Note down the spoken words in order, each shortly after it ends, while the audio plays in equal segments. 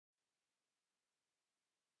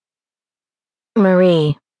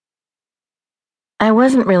Marie. I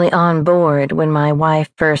wasn't really on board when my wife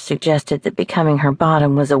first suggested that becoming her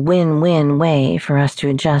bottom was a win-win way for us to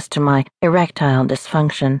adjust to my erectile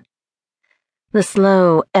dysfunction. The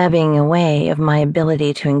slow ebbing away of my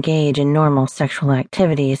ability to engage in normal sexual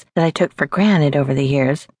activities that I took for granted over the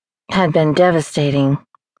years had been devastating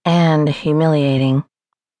and humiliating.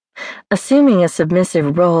 Assuming a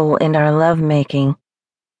submissive role in our lovemaking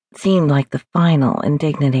seemed like the final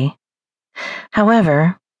indignity.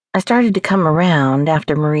 However, I started to come around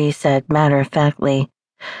after Marie said matter-of-factly,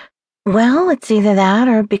 "Well, it's either that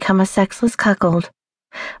or become a sexless cuckold.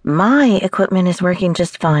 My equipment is working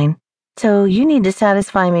just fine, so you need to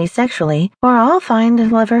satisfy me sexually, or I'll find a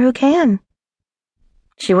lover who can."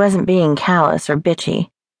 She wasn't being callous or bitchy.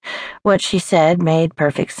 What she said made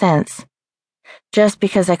perfect sense. Just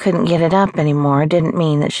because I couldn't get it up anymore didn't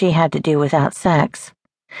mean that she had to do without sex.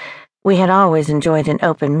 We had always enjoyed an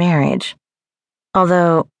open marriage.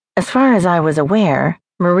 Although, as far as I was aware,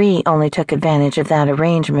 Marie only took advantage of that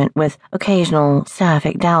arrangement with occasional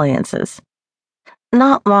sapphic dalliances.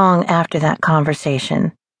 Not long after that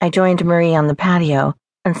conversation, I joined Marie on the patio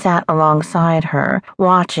and sat alongside her,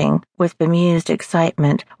 watching with bemused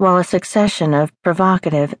excitement while a succession of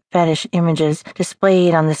provocative fetish images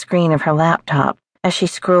displayed on the screen of her laptop as she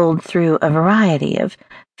scrolled through a variety of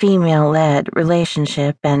female-led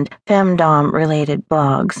relationship and Femdom-related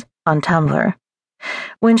blogs on Tumblr.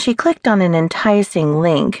 When she clicked on an enticing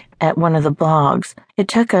link at one of the blogs, it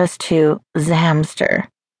took us to Zamster,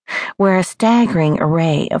 where a staggering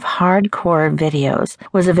array of hardcore videos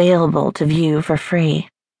was available to view for free.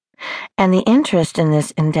 And the interest in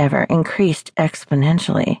this endeavor increased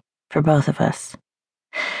exponentially for both of us.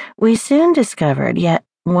 We soon discovered yet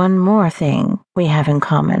one more thing we have in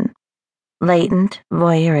common: latent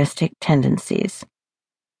voyeuristic tendencies.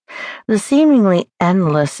 The seemingly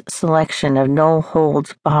endless selection of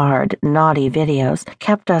no-holds-barred, naughty videos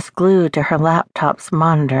kept us glued to her laptop's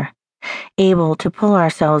monitor, able to pull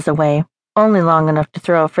ourselves away only long enough to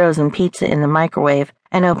throw a frozen pizza in the microwave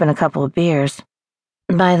and open a couple of beers.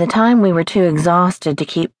 By the time we were too exhausted to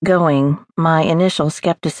keep going, my initial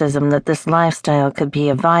skepticism that this lifestyle could be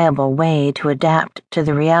a viable way to adapt to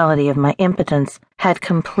the reality of my impotence had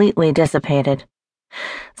completely dissipated.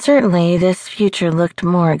 Certainly, this future looked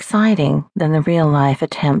more exciting than the real-life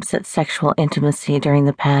attempts at sexual intimacy during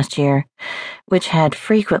the past year, which had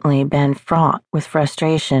frequently been fraught with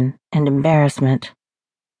frustration and embarrassment.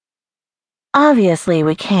 Obviously,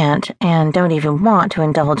 we can't and don't even want to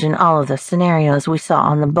indulge in all of the scenarios we saw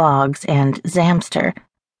on the blogs and Zamster,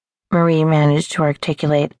 Marie managed to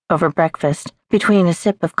articulate over breakfast between a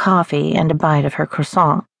sip of coffee and a bite of her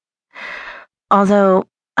croissant. Although,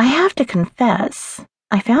 I have to confess,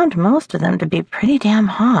 I found most of them to be pretty damn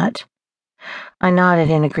hot. I nodded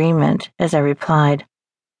in agreement as I replied,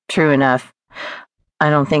 "True enough. I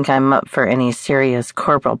don't think I'm up for any serious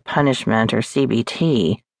corporal punishment or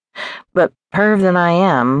CBT. But perv that I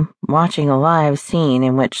am, watching a live scene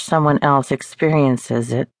in which someone else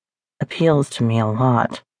experiences it appeals to me a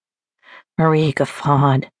lot." Marie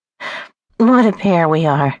guffawed. "What a pair we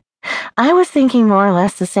are. I was thinking more or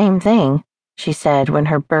less the same thing," she said when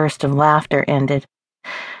her burst of laughter ended.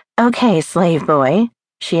 "Okay, slave boy,"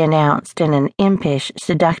 she announced in an impish,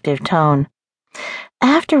 seductive tone.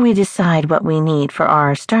 "After we decide what we need for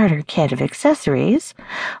our starter kit of accessories,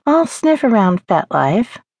 I'll sniff around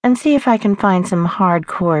FetLife and see if I can find some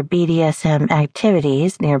hardcore BDSM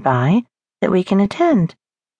activities nearby that we can attend."